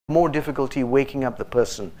more difficulty waking up the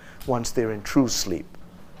person once they're in true sleep.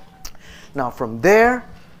 Now from there,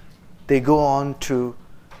 they go on to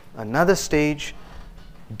another stage,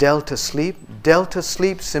 delta sleep. Delta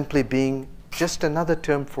sleep simply being just another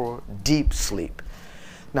term for deep sleep.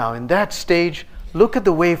 Now in that stage, look at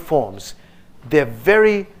the waveforms. They're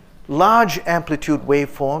very large amplitude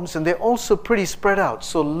waveforms, and they're also pretty spread out.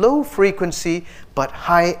 So low frequency but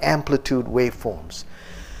high amplitude waveforms.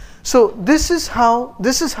 So this is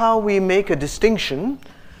how we make a distinction.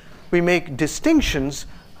 We make distinctions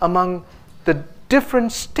among the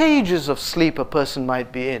different stages of sleep a person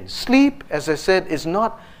might be in. Sleep, as I said, is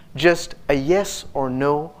not just a yes or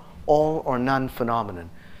no, all or none phenomenon.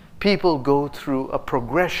 People go through a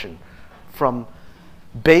progression from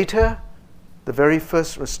beta, the very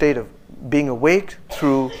first state of being awake,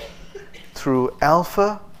 through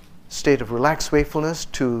alpha, state of relaxed wakefulness,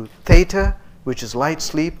 to theta, which is light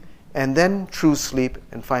sleep, and then true sleep,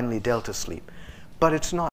 and finally delta sleep. But it's not